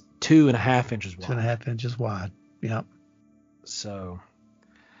is 2.5 inches wide. 2.5 inches wide. Yep. So,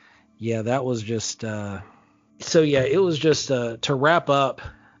 yeah, that was just. It was just to wrap up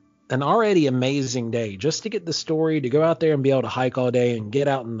an already amazing day. Just to get the story, to go out there and be able to hike all day and get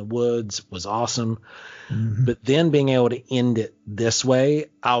out in the woods was awesome. Mm-hmm. But then being able to end it this way,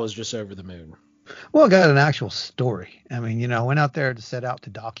 I was just over the moon. Well, I got an actual story. I mean, I went out there to set out to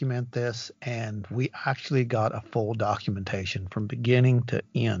document this, and we actually got a full documentation from beginning to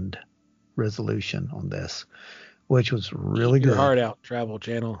end resolution on this, which was really Keep your good. heart out, Travel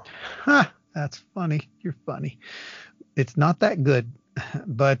Channel. Ha, that's funny. You're funny. It's not that good,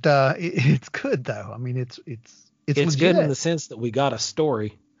 but it's good though. I mean, it's good in the sense that we got a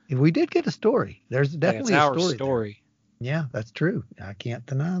story. We did get a story. There's definitely it's a our story. Yeah, that's true. I can't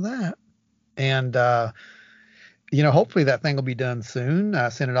deny that. And, hopefully that thing will be done soon. I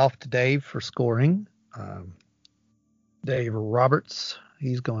sent it off to Dave for scoring. Dave Roberts,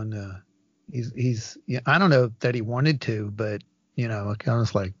 he's going to, I don't know that he wanted to, but, I kind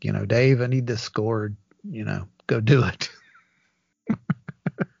of like, Dave, I need this scored, go do it.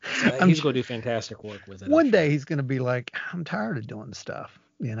 He's going to do fantastic work with it. One day he's going to be like, I'm tired of doing stuff,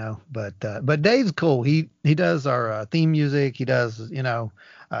 but Dave's cool. He does our theme music. He does,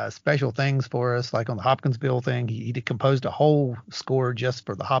 special things for us, like on the Hopkinsville thing. He composed a whole score just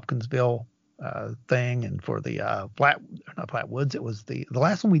for the Hopkinsville thing, and for the not Flatwoods. It was the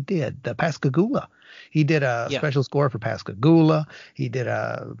last one we did, the Pascagoula. He did a special score for Pascagoula.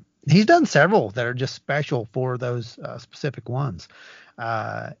 He's done several that are just special for those specific ones.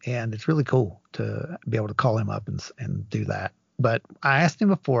 And it's really cool to be able to call him up and do that. But I asked him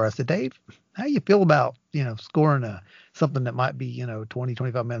before, I said, Dave, how you feel about, scoring something that might be, 20,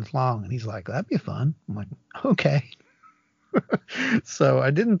 25 minutes long? And he's like, that'd be fun. I'm like, okay. So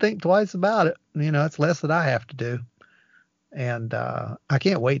I didn't think twice about it. It's less that I have to do. And I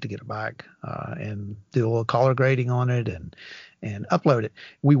can't wait to get it back and do a little color grading on it and upload it.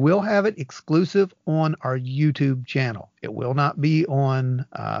 We will have it exclusive on our YouTube channel. It will not be on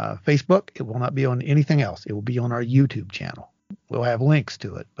Facebook. It will not be on anything else. It will be on our YouTube channel. We'll have links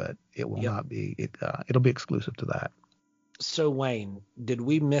to it, but it will not be. It'll be exclusive to that. So Wayne, did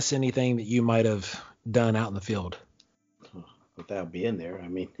we miss anything that you might have done out in the field? Without being there, I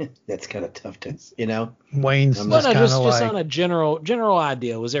mean, that's kind of tough to, Wayne's just on a general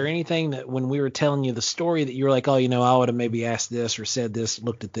idea. Was there anything that when we were telling you the story that you were like, oh, I would have maybe asked this or said this,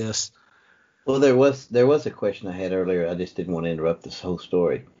 looked at this? Well, there was a question I had earlier. I just didn't want to interrupt this whole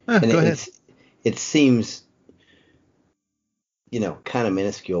story. Go ahead. It seems, kind of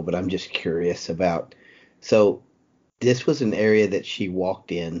minuscule, but I'm just curious about. So this was an area that she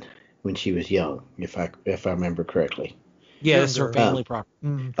walked in when she was young, if I remember correctly. Yeah, it's her family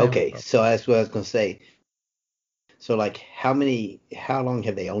property. Okay, so that's what I was going to say. So, like, how long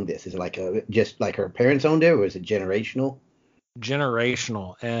have they owned this? Is it just like her parents owned it, or is it generational?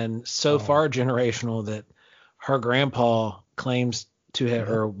 Generational, and so far generational that her grandpa claims to have,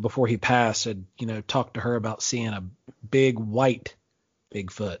 or before he passed, had talked to her about seeing a big white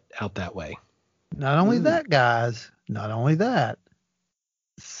Bigfoot out that way. Not only that, guys. Not only that.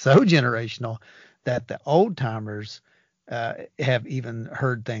 So generational that the old timers have even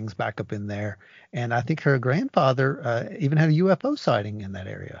heard things back up in there, and I think her grandfather even had a UFO sighting in that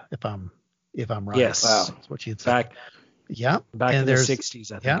area. If I'm right, yes, wow. That's what she had said. Back in the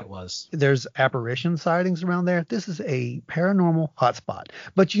 60s, I think it was. There's apparition sightings around there. This is a paranormal hotspot.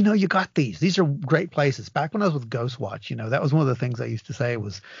 But you got these. These are great places. Back when I was with Ghost Watch, that was one of the things I used to say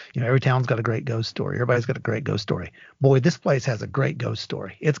was, every town's got a great ghost story. Everybody's got a great ghost story. Boy, this place has a great ghost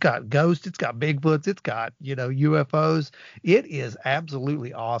story. It's got ghosts. It's got Bigfoots. It's got, UFOs. It is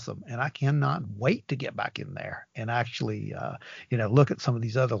absolutely awesome. And I cannot wait to get back in there and actually, look at some of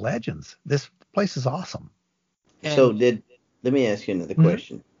these other legends. This place is awesome. So let me ask you another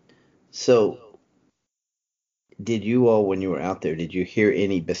question. So did you all, when you were out there, did you hear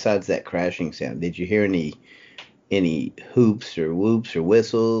any, besides that crashing sound, did you hear any hoops or whoops or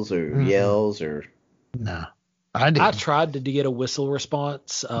whistles or yells or? No, I didn't. I tried to get a whistle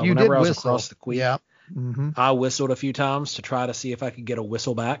response whenever I was whistle. Across the creek. Yeah. Mm-hmm. I whistled a few times to try to see if I could get a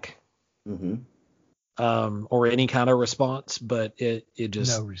whistle back. Mm-hmm. Or any kind of response, but it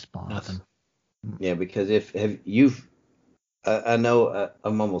just no response. Nothing. Yeah, because I know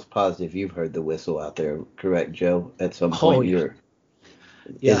I'm almost positive you've heard the whistle out there, correct, Joe? At some point,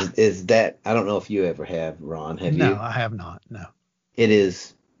 Yeah. Is that? I don't know if you ever have, Ron. Have you? No, I have not. No. It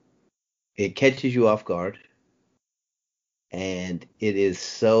is it catches you off guard, and it is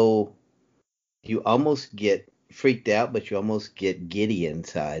so you almost get freaked out, but you almost get giddy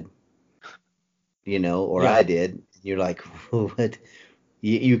inside, or Yeah. I did. You're like, what?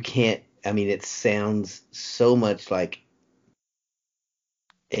 You can't. I mean, it sounds so much like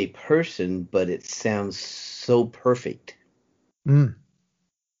a person, but it sounds so perfect. Mm.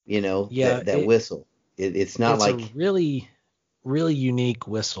 Yeah, that whistle. It's not it's a like really, really unique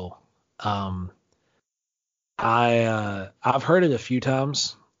whistle. I've heard it a few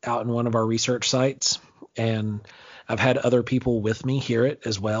times out in one of our research sites, and I've had other people with me hear it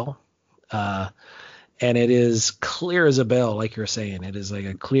as well. And it is clear as a bell, like you're saying. It is like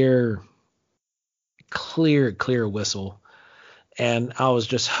a clear whistle. And I was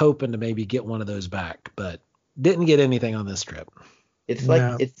just hoping to maybe get one of those back, but didn't get anything on this trip. it's like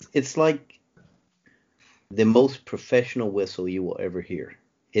No. it's like the most professional whistle you will ever hear.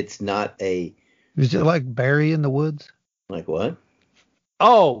 It's not a Is it like Barry in the Woods? like what?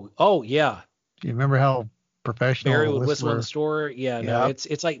 Oh yeah. Do you remember how professional Barry a would whistle in whistler? the store. Yeah, no, Yep.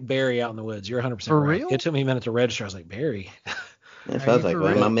 it's like Barry out in the woods. You're 100% For right. real? It took me a minute to register. I was like, Barry. That's Are what I was you like, for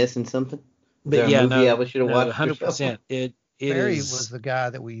well, am I real? missing something? Is But there a yeah, movie no, I should have no, watched or something? 100%. It Barry is. was the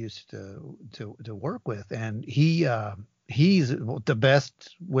guy that we used to work with, and he's the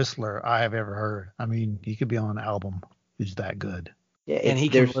best whistler I have ever heard. I mean, he could be on an album. He's that good. Yeah, And he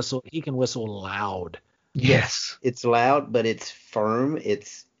can whistle. He can whistle loud. Yes. it's loud, but it's firm.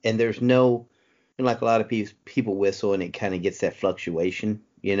 And there's no, like a lot of people whistle and it kind of gets that fluctuation,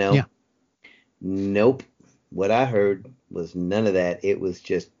 Yeah. Nope. What I heard was none of that. It was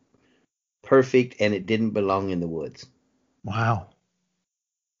just perfect, and it didn't belong in the woods. Wow.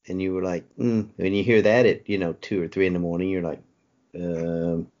 And you were like, when you hear that at 2 or 3 in the morning, you're like,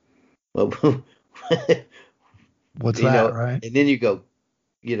 well, What's that, right? And then you go,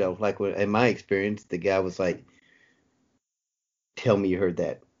 like in my experience, the guy was like, tell me you heard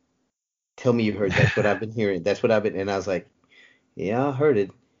that. Tell me you heard that's what I've been hearing. That's what I've been. And I was like, yeah, I heard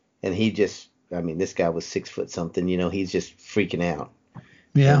it. And he just, I mean, this guy was 6 foot something, he's just freaking out.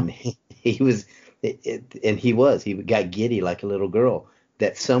 Yeah. And he got giddy like a little girl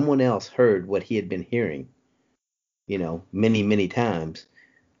that someone else heard what he had been hearing, many, many times.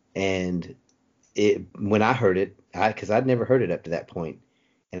 And when I heard it, because I'd never heard it up to that point,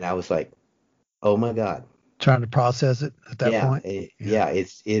 and I was like, oh my God. Trying to process it at that point. It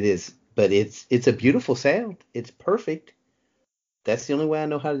is, but it's a beautiful sound. It's perfect. That's the only way I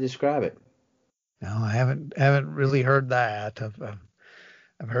know how to describe it. No, I haven't really heard that.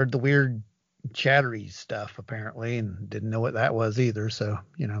 I've heard the weird chattery stuff apparently, and didn't know what that was either. So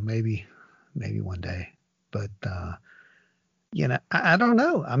maybe one day. But I don't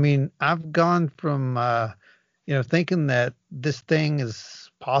know. I mean, I've gone from thinking that this thing is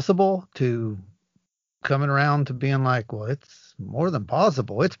possible to coming around to being like, well, it's more than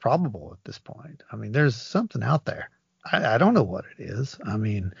possible. It's probable at this point. I mean, there's something out there. I don't know what it is. I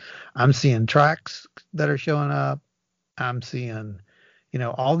mean, I'm seeing tracks that are showing up. I'm seeing,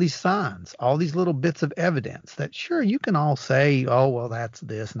 all these signs, all these little bits of evidence that sure you can all say, oh, well, that's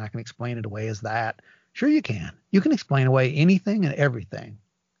this, and I can explain it away as that. Sure you can. You can explain away anything and everything.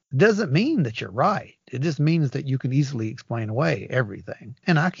 It doesn't mean that you're right. It just means that you can easily explain away everything.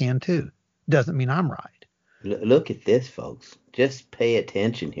 And I can too. Doesn't mean I'm right. Look at this, folks. Just pay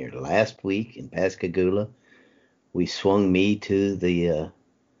attention here. Last week in Pascagoula, we swung me to the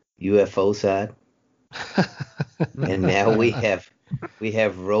UFO side, and now we have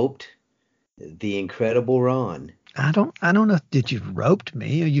roped the incredible Ron. I don't know. Did you roped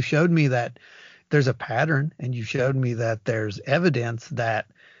me? You showed me that there's a pattern, and you showed me that there's evidence that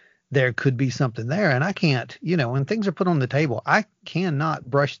there could be something there. And I can't, when things are put on the table, I cannot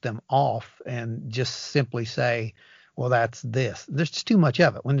brush them off and just simply say, well, that's this. There's just too much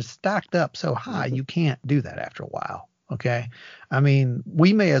of it. When it's stacked up so high, you can't do that after a while. Okay. I mean,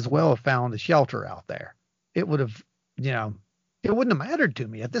 we may as well have found a shelter out there. It would have, it wouldn't have mattered to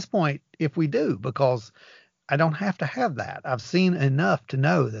me at this point if we do, because I don't have to have that. I've seen enough to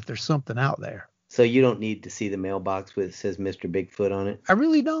know that there's something out there. So you don't need to see the mailbox with it says Mr. Bigfoot on it? I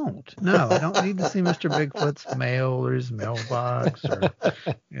really don't. No, I don't need to see Mr. Bigfoot's mail or his mailbox or,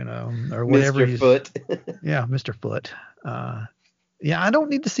 or whatever. Mr. Foot. Yeah, Mr. Foot. I don't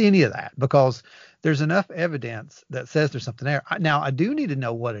need to see any of that because there's enough evidence that says there's something there. Now, I do need to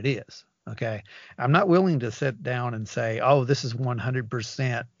know what it is. Okay. I'm not willing to sit down and say, oh, this is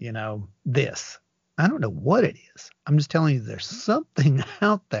 100%, this. I don't know what it is. I'm just telling you there's something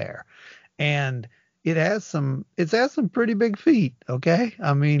out there. And it has some pretty big feet. Okay.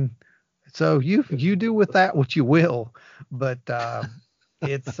 I mean, so you do with that what you will, but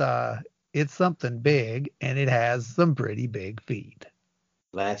it's it's something big, and it has some pretty big feet.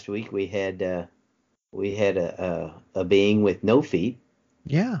 Last week we had a being with no feet.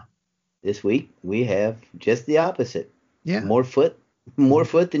 Yeah. This week we have just the opposite. Yeah. More foot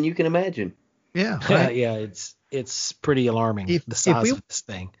than you can imagine. Yeah. Right? Yeah, it's pretty alarming, the size of this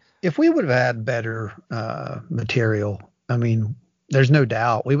thing. If we would have had better material, I mean, there's no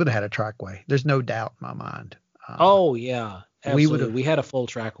doubt we would have had a trackway. There's no doubt in my mind. Oh yeah, absolutely. We had a full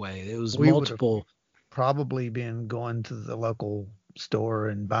trackway. It was multiple. Probably been going to the local store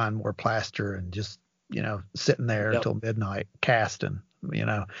and buying more plaster and just sitting there until midnight casting.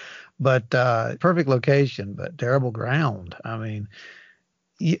 But perfect location, but terrible ground. I mean,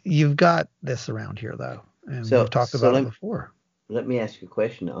 you've got this around here though, and we've talked about it before. Let me ask you a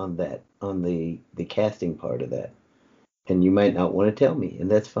question on that, on the casting part of that. And you might not want to tell me, and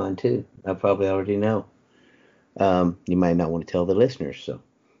that's fine too. I probably already know. You might not want to tell the listeners. So,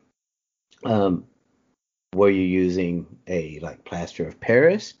 were you using a plaster of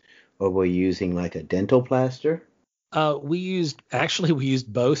Paris, or were you using like a dental plaster? We used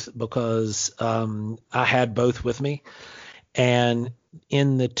both because I had both with me, and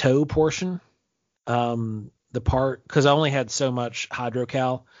in the toe portion, the part, because I only had so much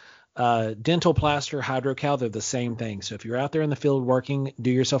hydrocal, dental plaster, hydrocal, they're the same thing. So if you're out there in the field working,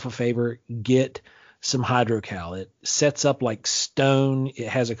 do yourself a favor, get some hydrocal. It sets up like stone. It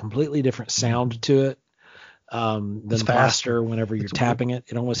has a completely different sound to it than plaster. Whenever you're tapping it,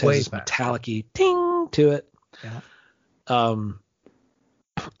 it almost has this metallic-y ting to it. Yeah.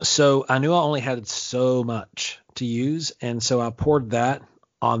 So I knew I only had so much to use, and so I poured that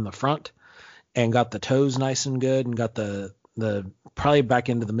on the front and got the toes nice and good, and got the probably back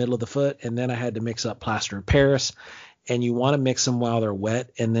into the middle of the foot, and then I had to mix up plaster of Paris. And you want to mix them while they're wet,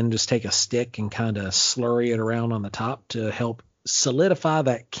 and then just take a stick and kind of slurry it around on the top to help solidify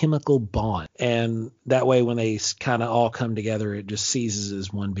that chemical bond. And that way, when they kind of all come together, it just seizes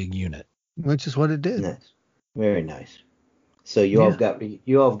as one big unit. Which is what it did. Nice. Very nice. So you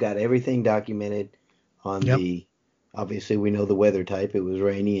all got everything documented on the. Obviously, we know the weather type. It was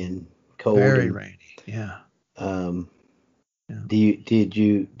rainy and cold. Very rainy. Yeah. Do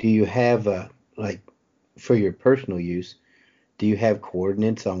you have for your personal use? Do you have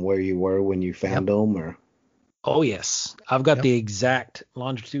coordinates on where you were when you found them, or? Oh yes, I've got the exact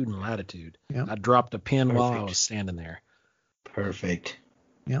longitude and latitude. Yep. I dropped a pin while I was standing there. Perfect.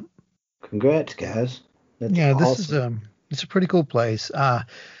 Yep. Congrats, guys. That's this awesome. It's a pretty cool place.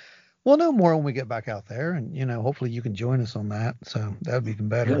 We'll know more when we get back out there, and hopefully you can join us on that. So that would be even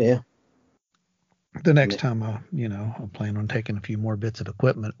better. Oh, yeah. The next time, I plan on taking a few more bits of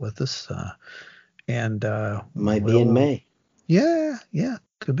equipment with us, and might be in May. Yeah,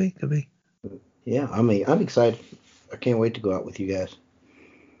 could be. Yeah, I mean, I'm excited. I can't wait to go out with you guys.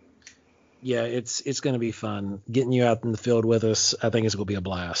 Yeah, it's going to be fun getting you out in the field with us. I think it's going to be a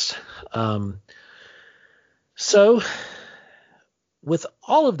blast. So, with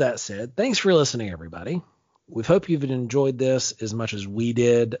all of that said, thanks for listening, everybody. We hope you've enjoyed this as much as we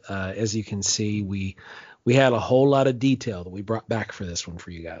did. As you can see, we had a whole lot of detail that we brought back for this one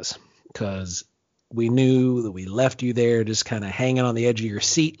for you guys, because we knew that we left you there just kind of hanging on the edge of your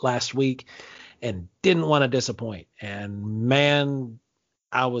seat last week and didn't want to disappoint. And man,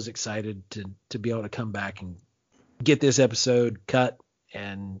 I was excited to be able to come back and get this episode cut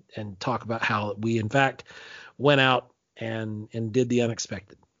and talk about how we in fact went out and did the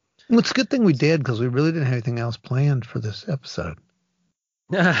unexpected. Well, it's a good thing we did, because we really didn't have anything else planned for this episode.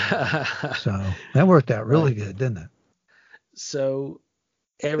 So that worked out really good, didn't it? So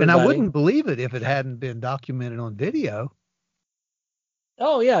everybody, and I wouldn't believe it if it hadn't been documented on video.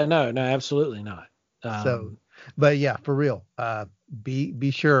 Oh yeah, no, absolutely not. But yeah, for real,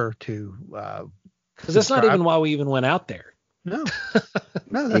 be sure to, because that's not even why we even went out there. No,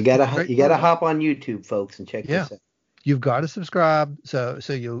 you gotta hop on YouTube, folks, and check this out. You've got to subscribe, so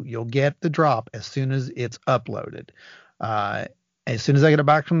you'll get the drop as soon as it's uploaded. As soon as I get it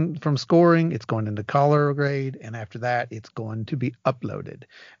back from scoring, it's going into color grade, and after that, it's going to be uploaded.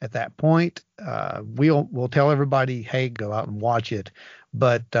 At that point, we'll tell everybody, hey, go out and watch it.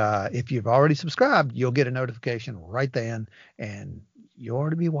 But if you've already subscribed, you'll get a notification right then, and you'll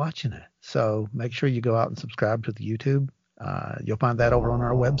already be watching it. So make sure you go out and subscribe to the YouTube. You'll find that over on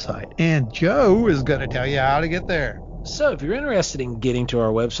our website. And Joe is going to tell you how to get there. So if you're interested in getting to our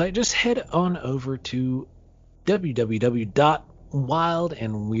website, just head on over to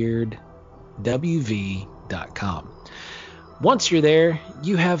www.wildandweirdwv.com. Once you're there,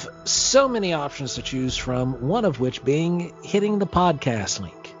 you have so many options to choose from, one of which being hitting the podcast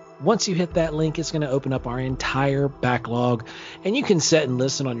link. Once you hit that link, it's going to open up our entire backlog, and you can set and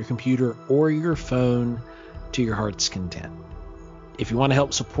listen on your computer or your phone to your heart's content. If you want to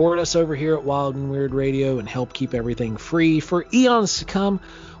help support us over here at Wild and Weird Radio and help keep everything free for eons to come,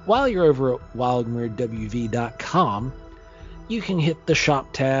 while you're over at wildandweirdwv.com, you can hit the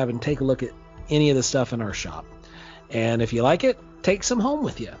shop tab and take a look at any of the stuff in our shop. And if you like it, take some home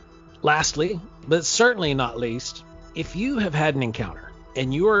with you. Lastly, but certainly not least, if you have had an encounter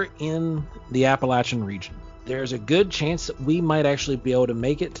and you are in the Appalachian region, there's a good chance that we might actually be able to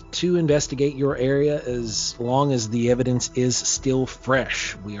make it to investigate your area as long as the evidence is still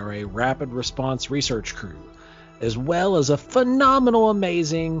fresh. We are a rapid response research crew, as well as a phenomenal,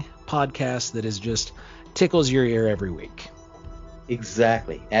 amazing podcast that is just tickles your ear every week.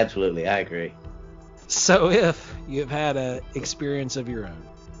 Exactly. Absolutely. I agree. So if you've had an experience of your own,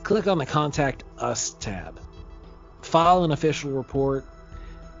 click on the Contact Us tab. File an official report.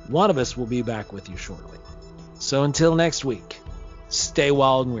 One of us will be back with you shortly. So until next week, stay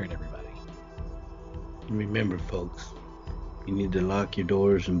wild and weird, everybody. Remember, folks, you need to lock your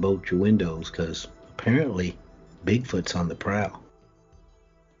doors and bolt your windows, because apparently Bigfoot's on the prowl.